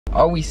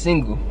Are we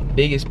single?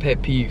 Biggest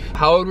pet peeve.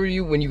 How old were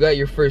you when you got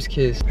your first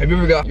kiss? Have you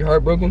ever got your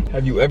heart broken?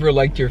 Have you ever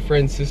liked your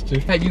friend's sister?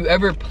 Have you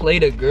ever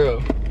played a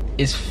girl?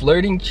 Is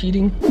flirting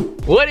cheating?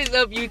 What is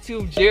up,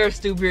 YouTube?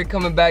 Stuber here,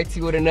 coming back to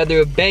you with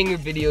another banger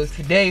videos.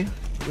 Today,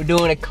 we're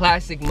doing a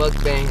classic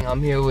mukbang.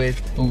 I'm here with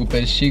Hugo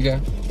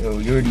Perezchica. Yo,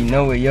 you already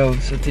know it, yo.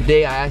 So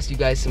today I asked you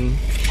guys some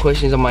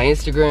questions on my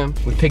Instagram.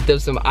 We picked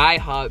up some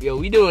IHOP. Yo,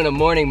 we doing a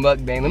morning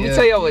mukbang. Let me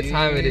tell y'all what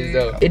time it is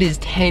though. It is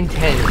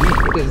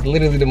 10:10. It is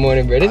literally the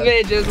morning, bro. This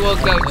man just woke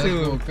up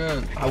too.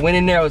 I went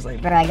in there, I was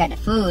like, bro, I got the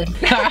food.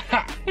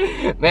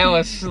 Man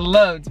was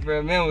slumped,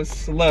 bro. Man was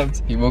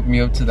slumped. He woke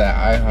me up to that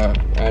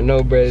IHOP. I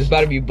know, bro. It's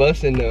about to be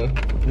busting though.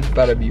 It's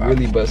about to be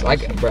really busting.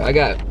 I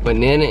got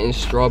banana and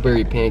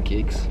strawberry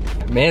pancakes.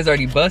 Man's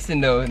already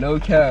busting though, no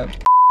cap.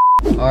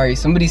 Alright,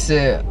 somebody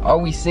said, are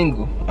we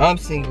single? I'm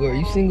single. Are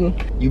you single?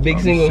 You big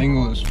single?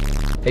 Single as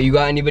Hey, you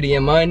got anybody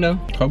in mind though?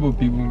 couple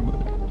people,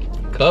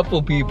 but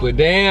Couple people.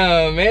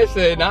 Damn, man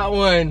said not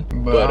one,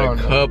 but a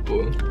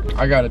couple.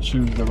 I gotta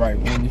choose the right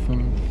one, you feel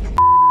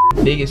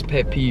me? Biggest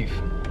pet peeve.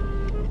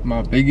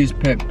 My biggest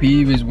pet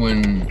peeve is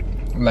when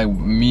like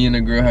me and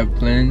a girl have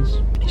plans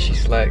She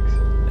slacks.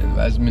 and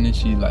last minute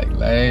she like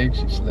lags,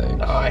 she slacks.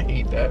 Oh, I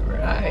hate that,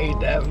 bro. I hate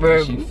that,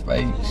 bro. She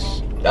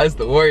flakes. That's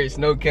the worst,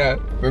 no cap.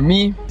 For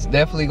me, it's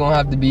definitely gonna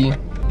have to be,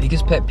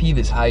 biggest pet peeve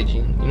is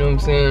hygiene. You know what I'm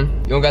saying?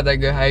 You don't got that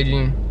good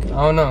hygiene. I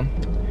don't know.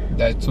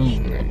 That too.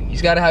 You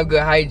just gotta have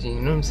good hygiene,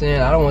 you know what I'm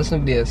saying? I don't want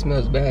somebody that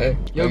smells bad.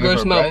 Your Like girl if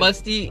her smell breath-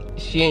 musty,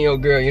 she ain't your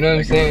girl, you know what I'm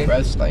Like saying?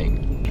 breast like.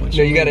 What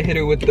You gotta hit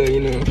her with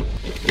the,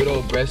 good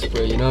old breast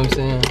spray, you know what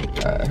I'm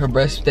saying? Her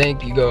breast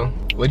stank, you go,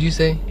 what'd you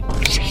say?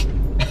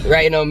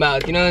 Right in her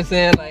mouth, you know what I'm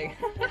saying? Like,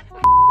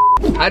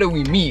 how do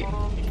we meet?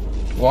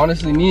 Well,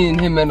 honestly, me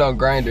and him met on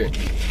Grindr.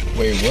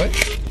 Wait, what?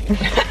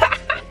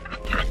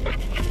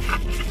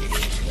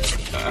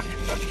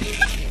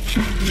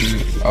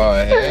 Oh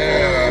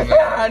hell no.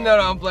 I know that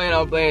I'm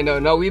playing though.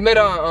 No, we met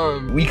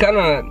on, we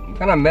kinda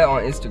met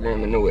on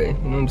Instagram in a way. You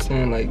know what I'm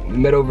saying? Like, we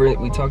met over,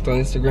 we talked on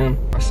Instagram.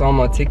 I saw him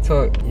on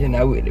TikTok. Yeah,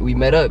 now we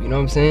met up, you know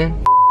what I'm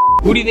saying?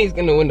 Who do you think is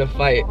gonna win the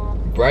fight?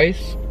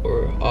 Bryce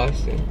or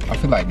Austin? I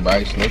feel like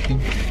Bryce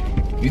looking.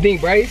 You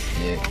think Bryce?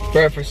 Yeah.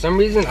 Bro, for some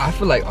reason, I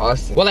feel like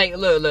Austin. Well, like,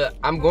 look,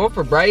 I'm going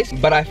for Bryce,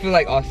 but I feel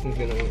like Austin's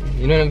gonna win.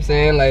 You know what I'm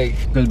saying? Like,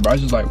 Because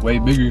Bryce is like way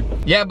bigger.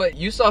 yeah, but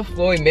you saw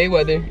Floyd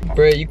Mayweather.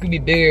 Bro, you could be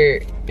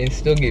bigger and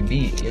still get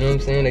beat. You know what I'm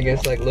saying?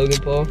 Against like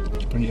Logan Paul.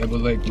 Yeah, but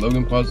like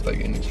Logan Paul's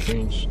like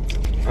inexperienced.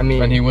 I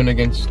mean, And he went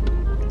against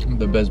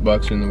the best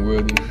boxer in the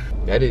world.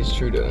 that is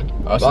true though.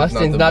 Austin's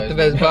Austin's not the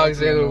best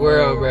boxer in the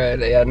world, bro.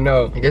 Yeah, I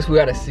know. I guess we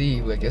gotta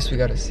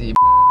see.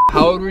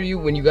 How old were you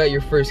when you got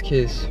your first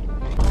kiss?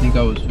 I think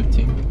I was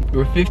 15. You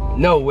were 15?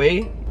 No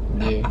way.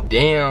 Yeah.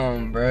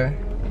 Damn, bro.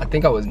 I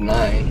think I was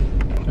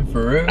 9.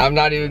 For real? I'm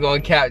not even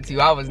gonna cap to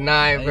you. I was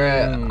 9, bro.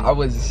 Damn. I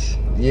was,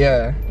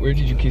 yeah. Where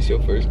did you kiss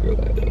your first girl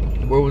at though?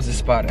 Where was the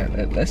spot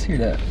at? Let's hear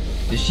that.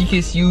 Did she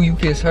kiss you? You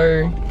kiss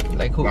her?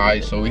 Like who?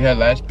 Alright, so we had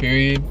last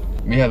period.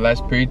 We had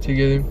last period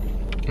together.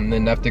 And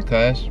then after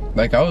class,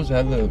 like I was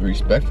hella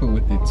respectful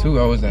with it too.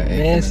 I was like,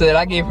 hey, Man said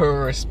I gave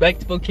her a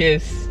respectful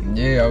kiss.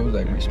 yeah, I was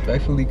like,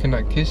 respectfully, can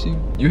I kiss you?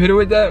 You hit her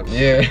with that?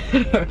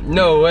 Yeah.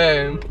 No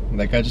way.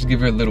 Like I just give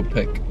her a little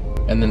peck.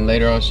 And then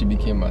later on she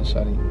became my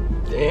shawty.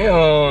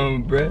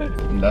 Damn, bruh.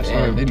 And that's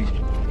how I did it.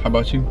 How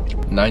about you?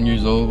 9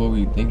 years old, what were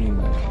you thinking?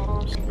 Like,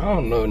 I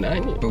don't know,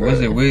 9 years. but was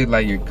it with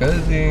like your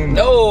cousin?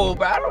 No,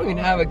 bro, I don't even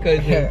have a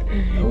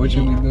cousin. What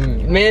you be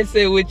doing? Man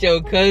said with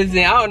your cousin.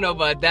 I don't know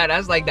about that.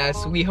 That's like that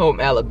Sweet Home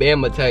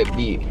Alabama type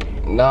beat.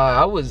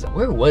 Nah,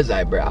 where was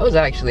I, bro? I was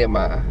actually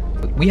at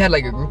we had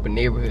like a group of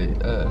neighborhood,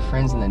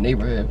 friends in the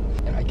neighborhood.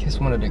 And I kissed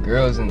one of the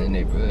girls in the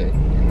neighborhood.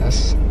 And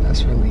that's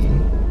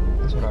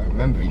what I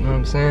remember, you know what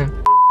I'm saying?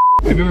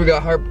 Have you ever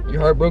got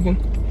your heart broken?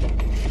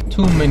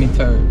 Too many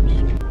times.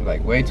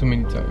 Like way too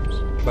many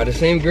times. By the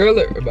same girl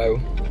or by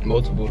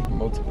multiple?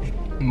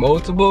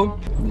 Multiple?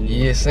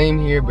 Yeah,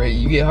 same here, bro.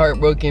 You get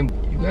heartbroken.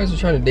 You guys are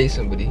trying to date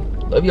somebody.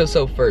 Love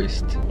yourself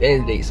first,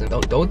 then date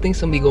somebody. Don't think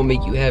somebody gonna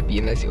make you happy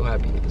unless your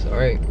happiness, all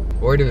right?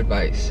 Word of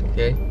advice,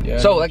 okay? Yeah,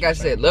 so, like I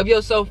said, love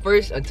yourself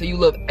first until you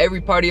love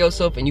every part of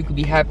yourself and you can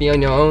be happy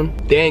on your own.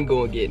 Then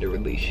go and get in a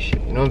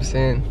relationship, you know what I'm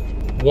saying?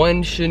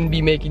 One shouldn't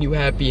be making you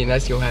happy and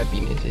that's your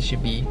happiness. It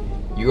should be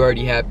you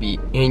already happy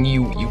and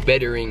you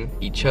bettering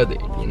each other,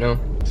 you know?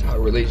 That's how a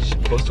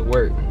relationship's supposed to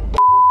work.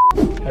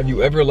 Have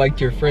you ever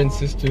liked your friend's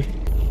sister?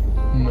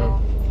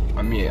 No.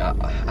 I mean,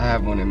 I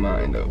have one in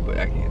mind though, but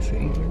I can't say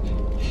much.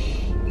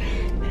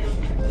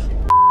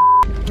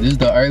 This is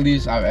the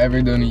earliest I've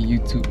ever done a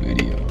YouTube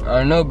video. I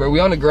don't know, bro. We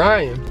on the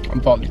grind. I'm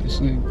falling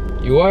asleep.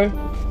 You are?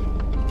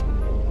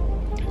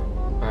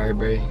 Alright,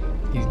 bro.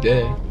 He's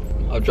dead.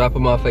 I'll drop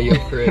him off at your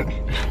crib.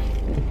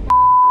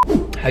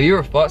 Have you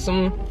ever fought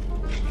someone?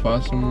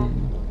 Fought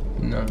someone?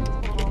 No.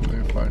 I've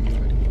never fought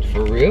anybody.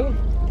 For real?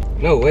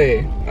 No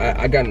way.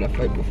 I got in a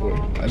fight before.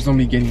 I just don't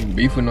be getting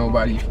beef with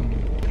nobody.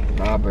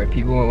 Nah, bro.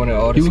 People wanted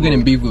all the People smoke.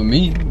 getting beef with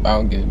me, but I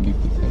don't get beef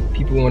with them.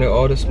 People wanted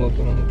all the smoke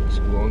on the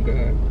school. On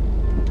God.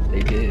 They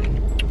did.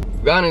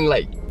 Got in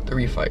like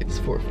 4 fights.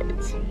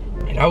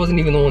 And I wasn't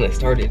even the one that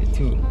started it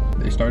too.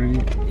 They started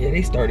it? Yeah,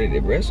 they started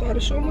it, bro. So I had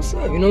to show them what's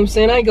up. You know what I'm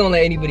saying? I ain't gonna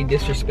let anybody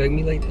disrespect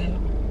me like that.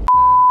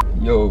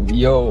 Yo,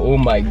 oh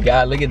my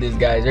God. Look at this,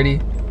 guys.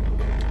 Ready?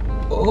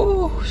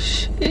 Oh,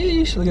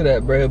 sheesh. Look at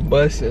that, bro.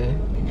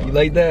 Bussin'. You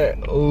like that?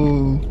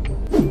 Oh.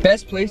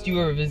 Best place you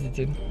ever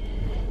visited?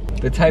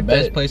 The type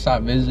Best place I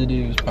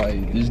visited was probably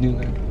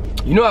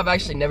Disneyland. You know I've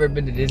actually never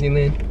been to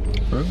Disneyland.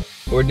 Bro?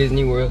 Or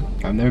Disney World.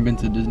 I've never been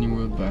to Disney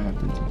World, but I have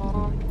been to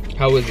Disneyland.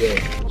 How was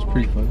it? It's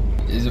pretty fun.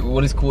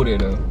 What is cool there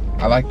though?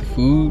 I like the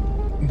food.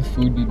 The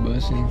food be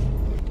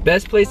bussin'.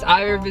 Best place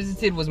I ever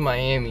visited was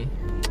Miami.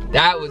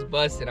 That was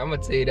bussin', I'm gonna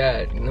tell you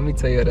that. Let me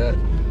tell you that.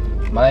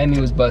 Miami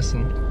was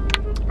bussin'.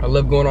 I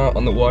love going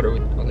on the water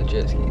with on the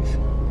jet skis.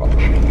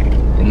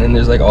 And then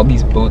there's like all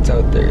these boats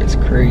out there, it's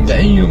crazy.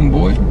 Damn,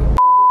 boy.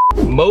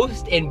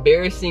 Most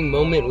embarrassing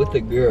moment with a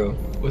girl.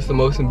 What's the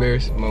most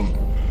embarrassing moment?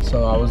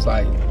 So I was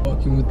like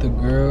walking with the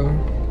girl,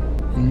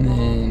 and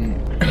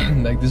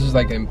then like this was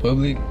like in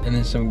public, and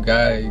then some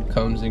guy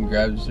comes and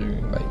grabs her,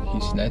 like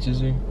he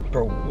snatches her.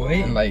 Bro, what?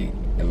 And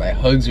like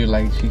hugs her,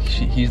 like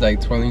he's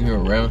like twirling her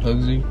around,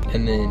 hugs her,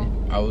 and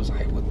then I was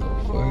like, what the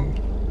fuck?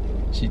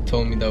 She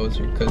told me that was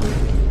her cousin,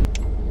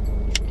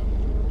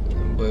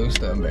 but it was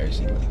still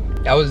embarrassing.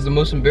 That was the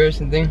most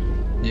embarrassing thing?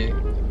 Yeah.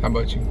 How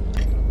about you?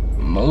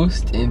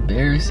 Most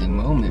embarrassing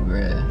moment,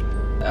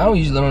 bruh. I don't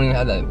even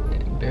have that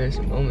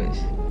embarrassing moments.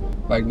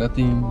 Like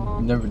nothing,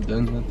 you've never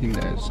done nothing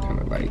that's kind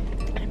of like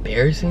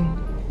embarrassing?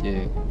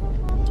 Yeah.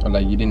 Or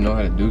like you didn't know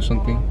how to do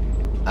something.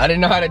 I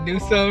didn't know how to do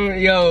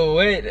something? Yo,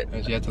 what?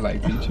 And she had to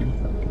like teach you.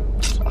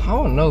 I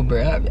don't know,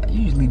 bro. I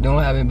usually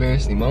don't have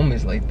embarrassing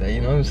moments like that,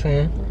 you know what I'm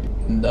saying?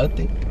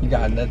 Nothing. You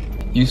got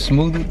nothing. You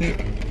smooth with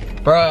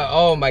it? Bro,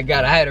 oh my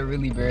God, I had a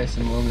really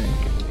embarrassing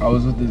moment. I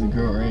was with this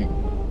girl,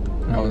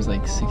 right? I was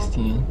like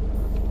 16.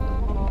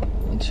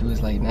 And she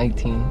was like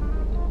 19.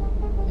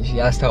 And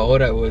she asked how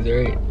old I was,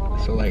 right?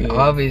 So like,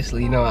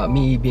 obviously, you know,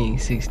 me being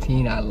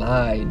 16, I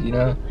lied, you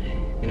know?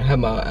 And I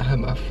had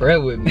my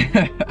friend with me.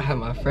 I had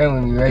my friend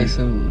with me, right?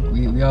 So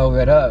we all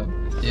went up.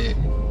 Yeah.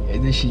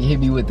 And then she hit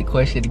me with the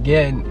question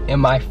again, and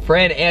my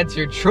friend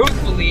answered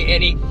truthfully,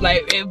 and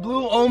it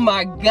blew, oh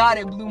my God,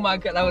 it blew my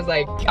gut. I was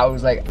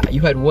like, you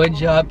had one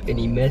job, and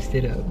he messed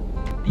it up.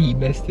 He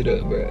messed it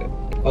up,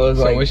 bro. I was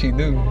so like, what'd she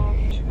do?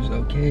 She was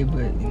okay, but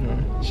you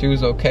know. She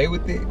was okay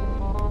with it?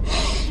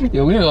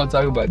 Yo, we ain't gonna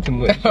talk about it too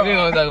much. We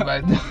ain't gonna talk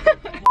about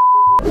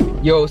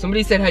it. Yo,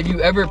 somebody said, have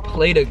you ever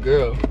played a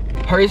girl?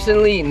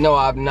 Personally, no,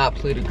 I've not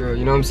played a girl,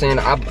 you know what I'm saying?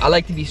 I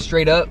like to be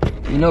straight up.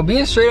 You know,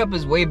 being straight up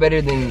is way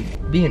better than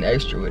being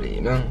extra with it, you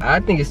know? I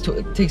think it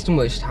takes too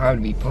much time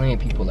to be playing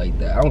people like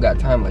that. I don't got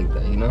time like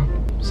that, you know?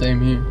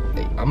 Same here.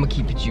 Hey, I'm gonna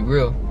keep it you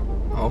real.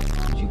 I don't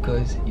f with you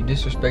cause you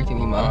disrespecting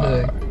me in my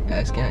hood.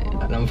 Ask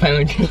and I'm fine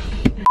with you.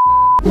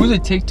 Who's a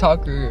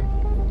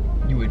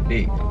TikToker you would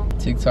date?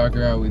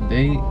 TikToker I would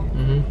date?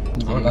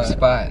 On the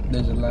spot.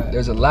 There's a lot.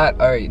 There's a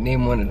lot. Alright,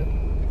 name one of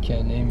them.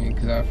 Can't name it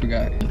because I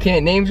forgot. You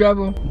can't name drop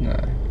them? Nah.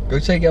 Go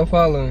check your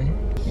following.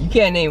 You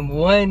can't name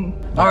one.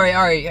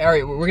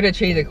 Alright. We're gonna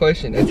change the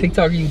question. A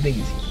TikToker you think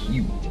is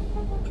cute?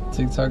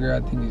 TikToker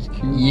I think is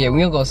cute. Yeah,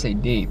 we ain't gonna say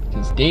date.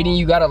 Because dating,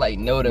 you gotta like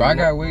know them. But I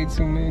got way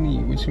too many.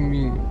 What you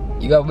mean?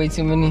 You got way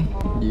too many?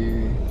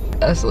 Yeah.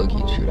 That's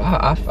low-key true.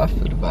 I feel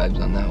the vibes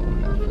on that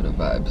one. I feel the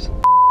vibes.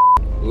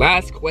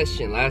 Last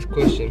question.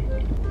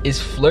 Is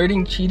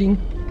flirting cheating?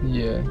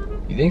 Yeah.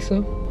 You think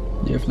so?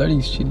 Yeah,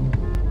 flirting's cheating.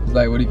 It's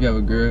like, what if you have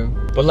a girl?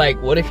 But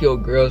like, what if your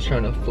girl's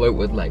trying to flirt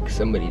with like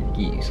somebody to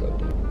get you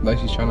something? Like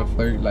she's trying to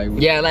flirt, like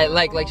with, yeah,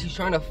 like she's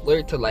trying to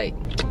flirt to like,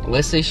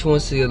 let's say she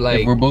wants to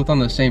like. If we're both on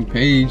the same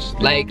page.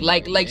 Like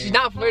she's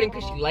not flirting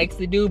because she likes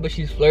the dude, but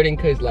she's flirting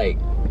because like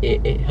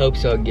it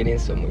helps y'all get in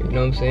somewhere. You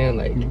know what I'm saying?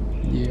 Like.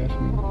 Yeah, I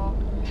feel.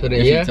 So then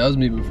if she tells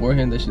me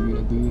beforehand that she's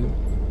gonna do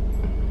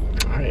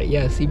it. Alright,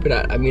 yeah, see,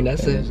 but I mean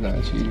that's it's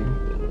not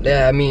cheating.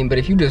 Yeah, I mean, but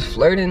if you just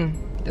flirting,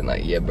 then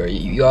like, yeah, bro,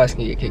 you always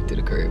can get kicked to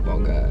the curb. Oh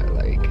God,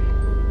 like.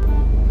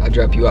 I'll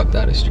drop you up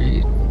down the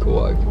street, go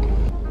walk. You know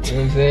what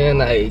I'm saying?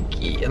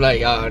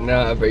 Like, oh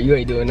nah, bro, you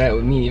ain't doing that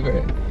with me,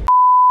 bro.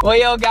 Well,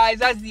 yo, guys,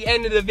 that's the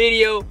end of the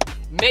video.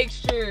 Make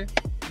sure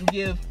you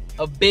give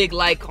a big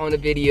like on the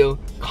video.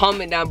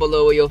 Comment down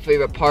below what your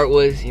favorite part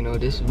was. You know,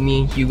 this was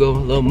me and Hugo, a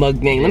little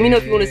mukbang. Let me know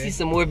if you want to see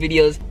some more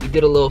videos. We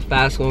did a little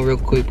fast one real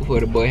quick before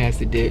the boy has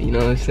to dip. You know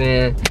what I'm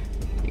saying?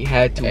 We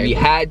had to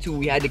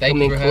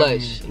come in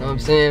clutch. You know what I'm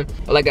saying?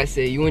 But like I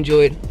said, you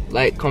enjoyed.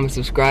 Like, comment,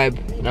 subscribe,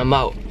 and I'm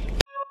out.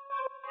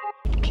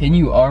 Can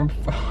you arm?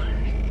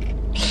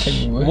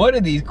 What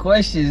are these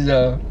questions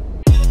though?